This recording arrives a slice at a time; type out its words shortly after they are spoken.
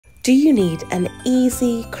Do you need an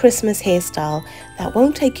easy Christmas hairstyle that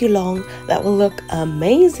won't take you long, that will look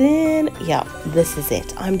amazing? Yeah, this is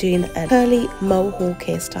it. I'm doing a Curly Mohawk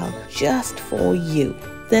hairstyle just for you.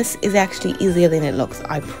 This is actually easier than it looks,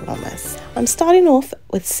 I promise. I'm starting off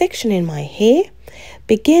with sectioning my hair.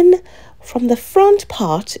 Begin from the front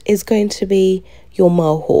part is going to be your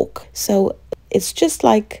mohawk. So it's just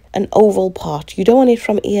like an oval part. You don't want it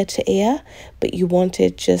from ear to ear, but you want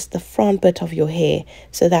it just the front bit of your hair.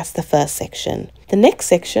 So that's the first section. The next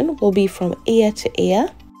section will be from ear to ear,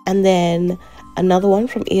 and then another one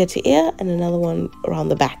from ear to ear, and another one around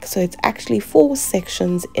the back. So it's actually 4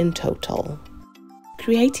 sections in total.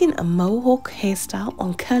 Creating a mohawk hairstyle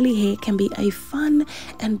on curly hair can be a fun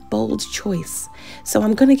and bold choice. So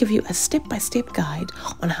I'm going to give you a step-by-step guide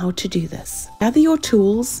on how to do this. Gather your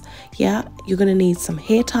tools. Yeah, you're going to need some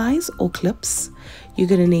hair ties or clips. You're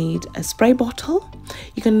going to need a spray bottle.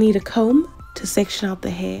 You're going to need a comb to section out the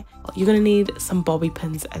hair. You're going to need some bobby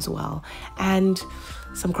pins as well, and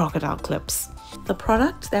some crocodile clips. The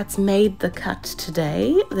product that's made the cut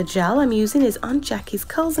today, the gel I'm using, is Aunt Jackie's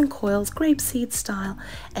Curls and Coils Grapeseed Style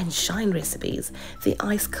and Shine Recipes, the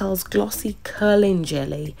Ice Curls Glossy Curling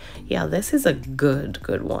Jelly. Yeah, this is a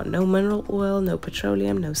good one. No mineral oil, no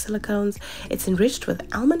petroleum, no silicones. It's enriched with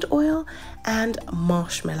almond oil and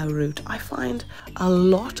marshmallow root. I find a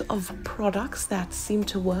lot of products that seem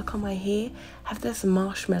to work on my hair have this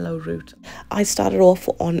marshmallow root. I started off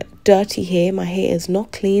on dirty hair. My hair is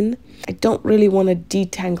not clean. I don't really want to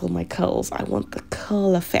detangle my curls. I want the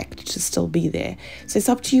curl effect to still be there. So it's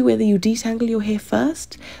up to you whether you detangle your hair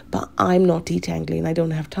first, but I'm not detangling. I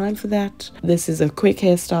don't have time for that. This is a quick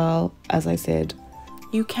hairstyle, as I said.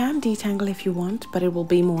 You can detangle if you want, but it will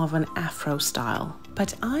be more of an afro style.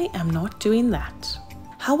 But I am not doing that.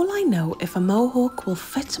 How will I know if a mohawk will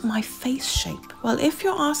fit my face shape? Well, if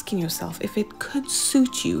you're asking yourself if it could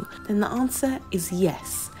suit you, then the answer is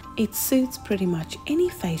yes. It suits pretty much any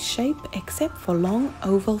face shape except for long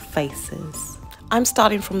oval faces. I'm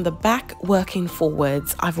starting from the back, working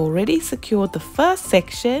forwards. I've already secured the first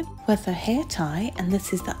section with a hair tie, and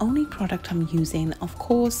this is the only product I'm using, of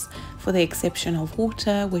course, for the exception of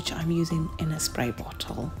water, which I'm using in a spray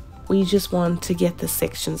bottle. We just want to get the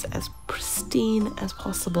sections as pristine as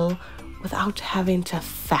possible without having to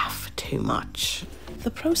faff too much.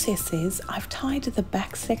 The process is I've tied the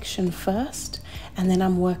back section first, and then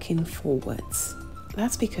I'm working forwards.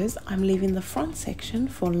 That's because I'm leaving the front section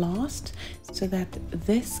for last, so that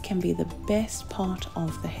this can be the best part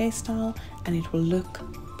of the hairstyle and it will look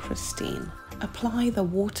pristine. Apply the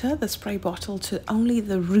water, the spray bottle, to only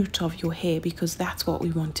the root of your hair because that's what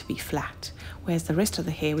we want to be flat, whereas the rest of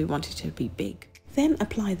the hair we want it to be big. Then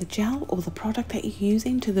apply the gel or the product that you're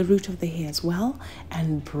using to the root of the hair as well,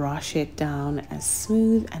 and brush it down as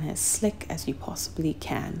smooth and as slick as you possibly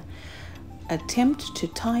can. Attempt to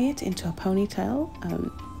tie it into a ponytail.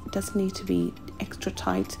 It doesn't need to be extra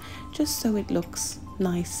tight, just so it looks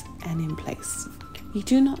nice and in place. You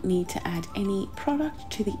do not need to add any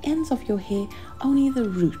product to the ends of your hair, only the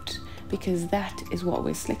root, because that is what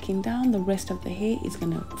we're slicking down. The rest of the hair is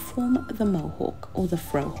going to form the mohawk or the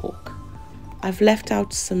frohawk. I've left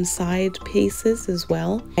out some side pieces as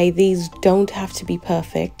well. These don't have to be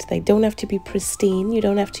perfect. They don't have to be pristine. You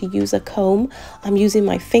don't have to use a comb. I'm using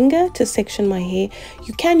my finger to section my hair.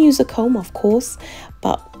 You can use a comb, of course,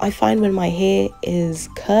 but I find when my hair is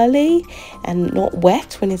curly and not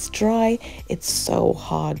wet, when it's dry, it's so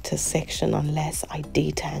hard to section unless I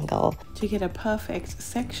detangle. To get a perfect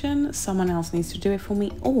section, someone else needs to do it for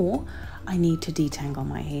me, or I need to detangle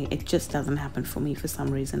my hair. It just doesn't happen for me for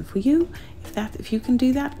some reason. For you, if you can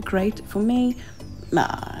do that, great. For me,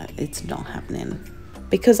 it's not happening.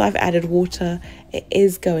 Because I've added water, it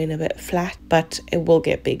is going a bit flat, but it will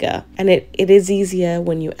get bigger. And it is easier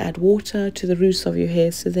when you add water to the roots of your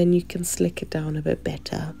hair, so then you can slick it down a bit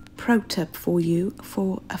better. Pro tip for you,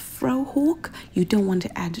 for a frohawk, you don't want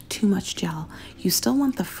to add too much gel. You still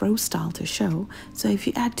want the fro style to show, so if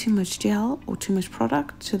you add too much gel or too much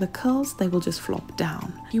product to the curls, they will just flop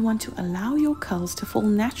down. You want to allow your curls to fall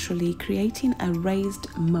naturally, creating a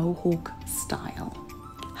raised mohawk style.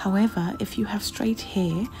 However, if you have straight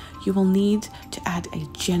hair, you will need to add a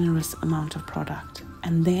generous amount of product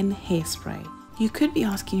and then hairspray. You could be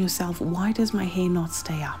asking yourself, why does my hair not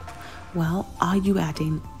stay up? Well, are you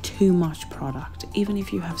adding too much product? Even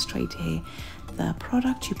if you have straight hair, the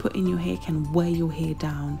product you put in your hair can weigh your hair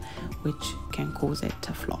down, which can cause it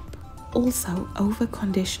to flop. Also, over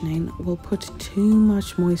conditioning will put too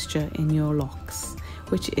much moisture in your locks,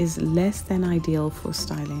 which is less than ideal for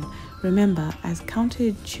styling. Remember, as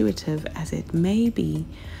counterintuitive as it may be,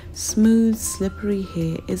 smooth, slippery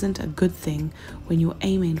hair isn't a good thing when you're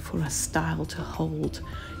aiming for a style to hold.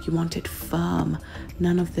 You want it firm,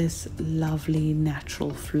 none of this lovely,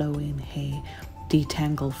 natural flowing hair,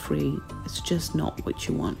 detangle free. It's just not what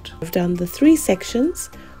you want. I've done the 3 sections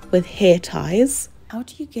with hair ties. How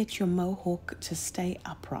do you get your mohawk to stay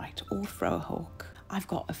upright or frohawk? I've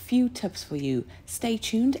got a few tips for you. Stay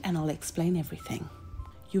tuned and I'll explain everything.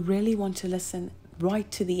 You really want to listen right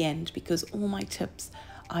to the end because all my tips,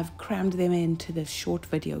 I've crammed them into this short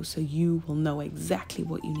video so you will know exactly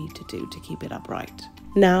what you need to do to keep it upright.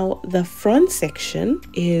 Now, the front section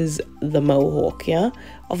is the mohawk, yeah?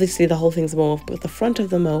 Obviously, the whole thing's a mohawk, but the front of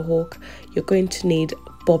the mohawk, you're going to need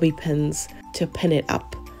bobby pins to pin it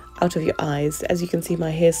up out of your eyes. As you can see,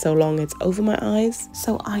 my hair's so long, it's over my eyes.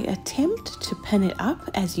 So I attempt to pin it up,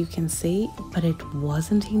 as you can see, but it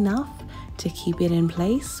wasn't enough to keep it in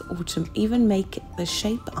place or to even make the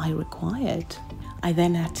shape I required. I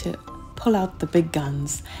then had to pull out the big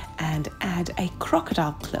guns and add a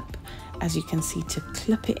crocodile clip, as you can see, to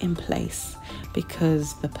clip it in place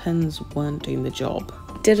because the pins weren't doing the job.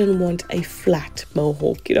 Didn't want a flat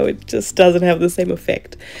mohawk, you know, it just doesn't have the same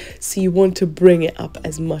effect. So you want to bring it up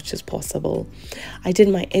as much as possible. I did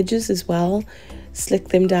my edges as well, slick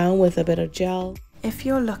them down with a bit of gel. If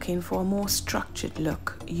you're looking for a more structured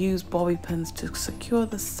look, use bobby pins to secure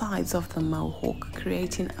the sides of the mohawk,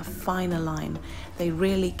 creating a finer line. They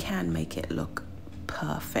really can make it look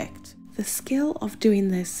perfect. The skill of doing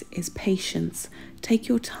this is patience. Take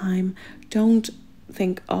your time. Don't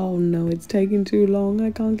think, oh no, it's taking too long,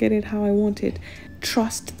 I can't get it how I want it.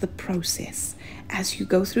 Trust the process. As you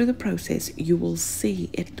go through the process, you will see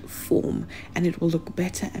it form and it will look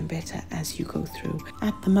better and better as you go through.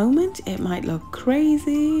 At the moment, it might look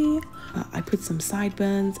crazy. I put some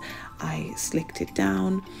sideburns, I slicked it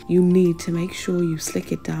down. You need to make sure you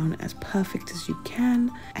slick it down as perfect as you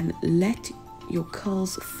can and let your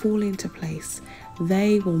curls fall into place.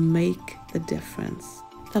 They will make the difference.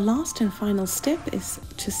 The last and final step is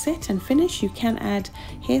to set and finish. You can add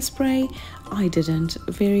hairspray. I didn't.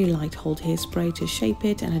 Very light hold hairspray to shape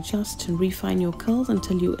it and adjust and refine your curls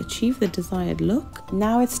until you achieve the desired look.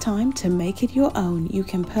 Now it's time to make it your own. You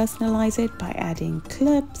can personalize it by adding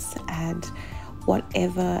clips, add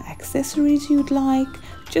whatever accessories you'd like,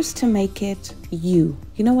 just to make it you.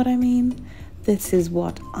 You know what I mean? This is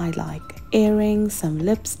what I like. Earrings, some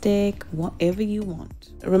lipstick, whatever you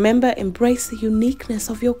want. Remember, embrace the uniqueness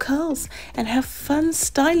of your curls and have fun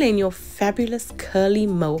styling your fabulous curly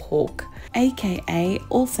mohawk, aka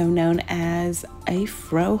also known as a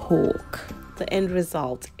Frohawk. The end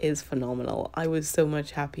result is phenomenal. I was so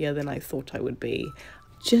much happier than I thought I would be.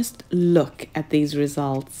 Just look at these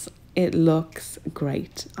results. It looks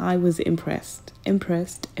great. I was impressed. And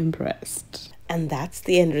that's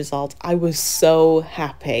the end result. I was so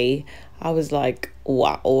happy. I was like,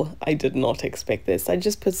 wow, I did not expect this. I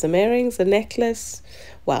just put some earrings, a necklace,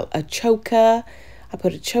 well, a choker. I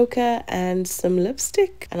put a choker and some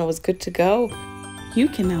lipstick and I was good to go. You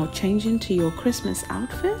can now change into your Christmas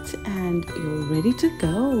outfit and you're ready to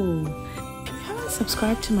go. If you haven't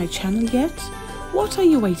subscribed to my channel yet, what are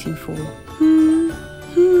you waiting for?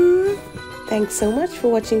 Thanks so much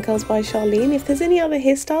for watching Curls by Sharlene. If there's any other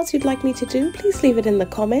hairstyles you'd like me to do, please leave it in the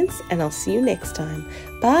comments and I'll see you next time.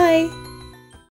 Bye!